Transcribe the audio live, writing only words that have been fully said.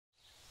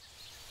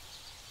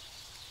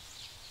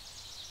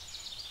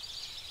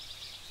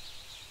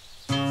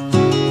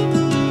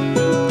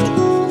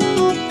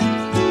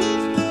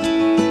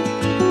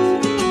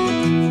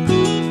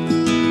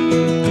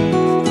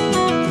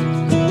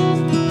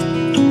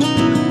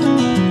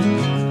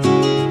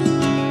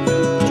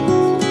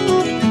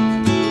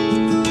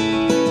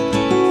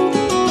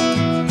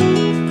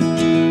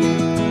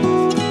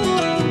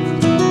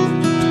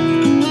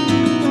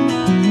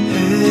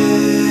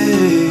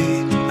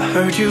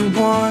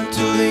want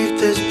to leave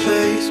this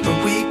place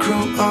where we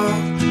grew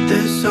up,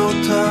 this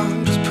old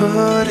town, just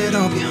put it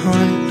all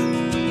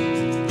behind.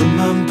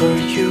 Remember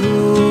you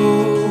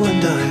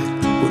and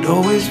I would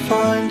always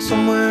find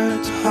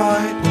somewhere to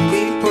hide when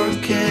we were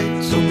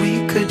kids, so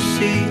we could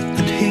see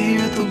and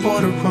hear the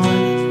water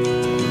run.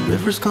 The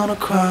river's gonna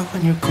cry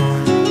when you're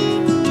gone.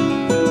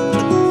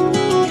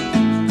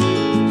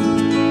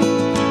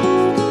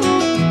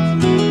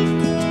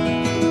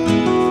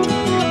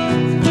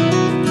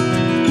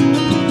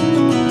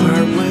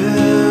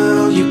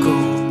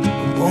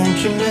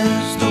 You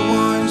miss the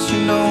ones you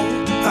know.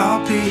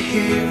 I'll be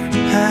here,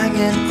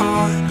 hanging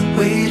on,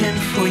 waiting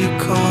for your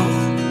call.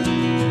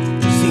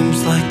 Seems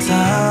like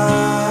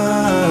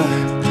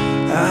time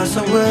as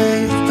a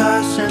wave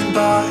passing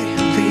by,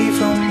 leave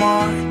a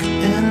mark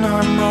in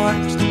our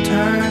minds to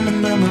turn to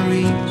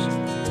memories.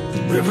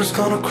 The river's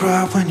gonna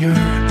cry when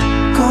you're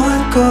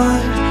gone,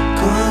 gone,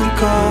 gone,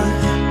 gone.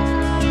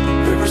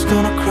 The river's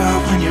gonna cry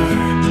when you're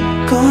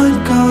gone,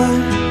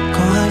 gone,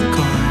 gone,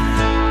 gone.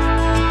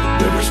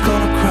 The river's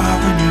gonna cry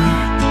when you're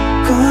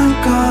gone,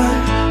 gone,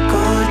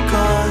 gone,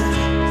 gone.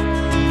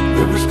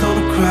 The river's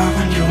gonna cry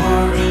when you're.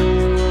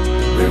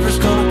 The river's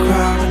gonna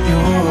cry when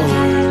you're.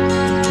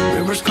 The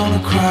river's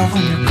gonna cry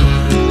when you're gone.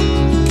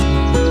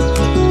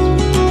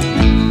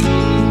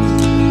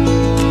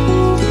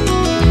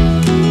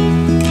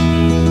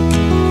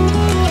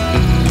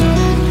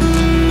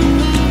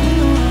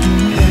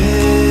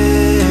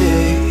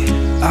 Hey,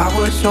 I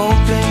was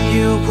hoping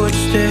you would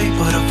stay,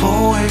 but I've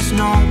always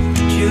known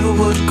you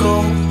would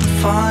go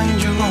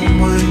find your own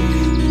way.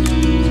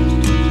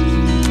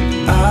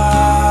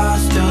 I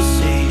still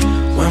see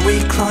when we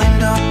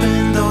climbed up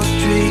in those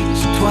trees,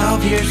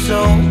 12 years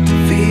old, to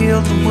feel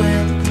the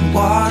wind and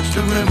watch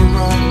the river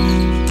run.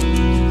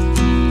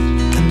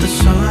 And the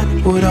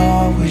sun would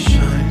always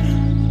shine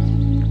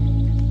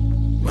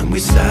when we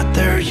sat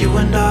there, you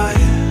and I.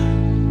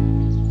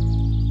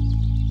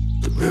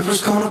 The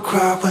river's gonna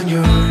cry when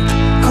you're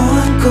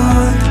gone,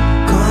 gone,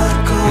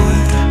 gone,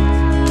 gone.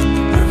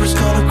 The river's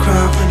gonna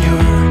cry when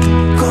you're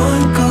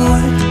gone,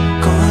 gone,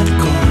 gone,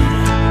 gone.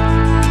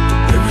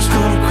 The river's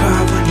gonna cry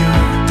when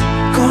you're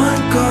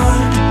gone,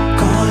 gone,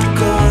 gone,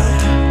 gone.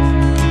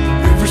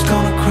 The river's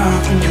gonna cry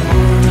when you're.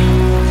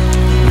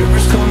 The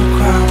river's gonna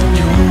cry when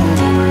you're.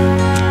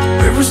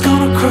 The river's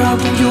gonna cry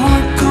when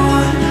you're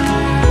gone.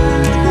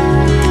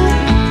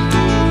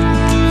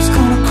 It's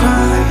gonna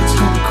cry, it's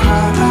gonna cry.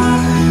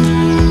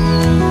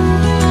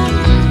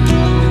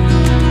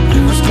 The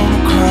river's gonna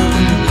cry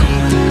when you're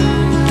gone.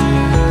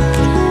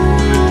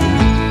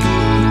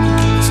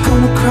 It's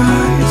gonna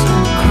cry, it's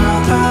gonna cry.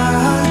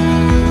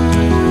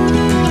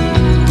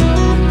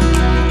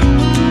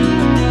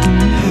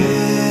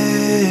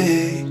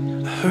 Hey,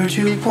 I heard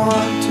you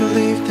want to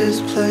leave this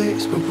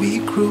place where we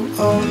grew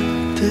up,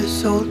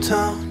 this old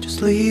town,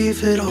 just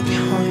leave it all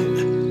behind.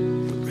 The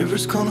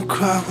river's gonna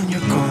cry when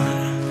you're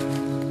gone.